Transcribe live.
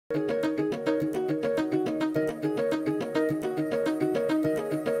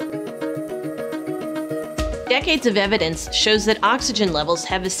Decades of evidence shows that oxygen levels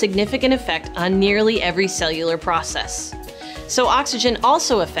have a significant effect on nearly every cellular process. So oxygen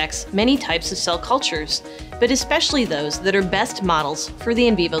also affects many types of cell cultures, but especially those that are best models for the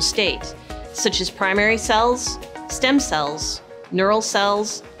in vivo state, such as primary cells, stem cells, neural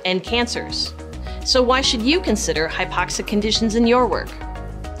cells, and cancers. So why should you consider hypoxic conditions in your work?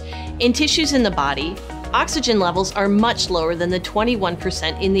 In tissues in the body, oxygen levels are much lower than the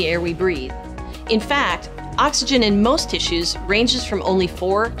 21% in the air we breathe. In fact, oxygen in most tissues ranges from only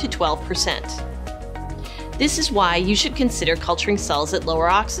 4 to 12%. This is why you should consider culturing cells at lower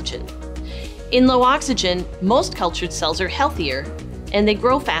oxygen. In low oxygen, most cultured cells are healthier, and they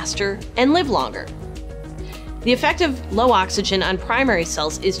grow faster and live longer. The effect of low oxygen on primary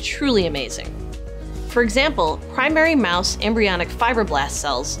cells is truly amazing. For example, primary mouse embryonic fibroblast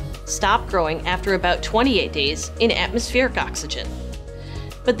cells stop growing after about 28 days in atmospheric oxygen.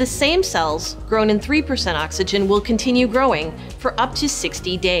 But the same cells grown in 3% oxygen will continue growing for up to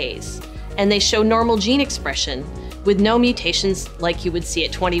 60 days, and they show normal gene expression with no mutations like you would see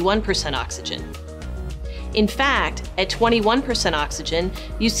at 21% oxygen. In fact, at 21% oxygen,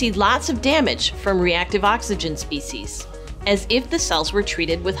 you see lots of damage from reactive oxygen species, as if the cells were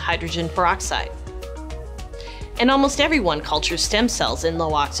treated with hydrogen peroxide. And almost everyone cultures stem cells in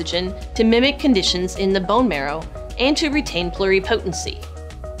low oxygen to mimic conditions in the bone marrow and to retain pluripotency.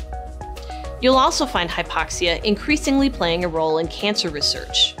 You'll also find hypoxia increasingly playing a role in cancer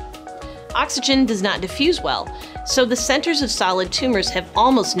research. Oxygen does not diffuse well, so the centers of solid tumors have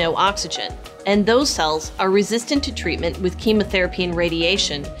almost no oxygen, and those cells are resistant to treatment with chemotherapy and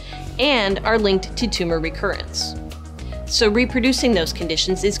radiation, and are linked to tumor recurrence. So reproducing those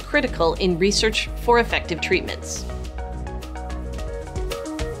conditions is critical in research for effective treatments.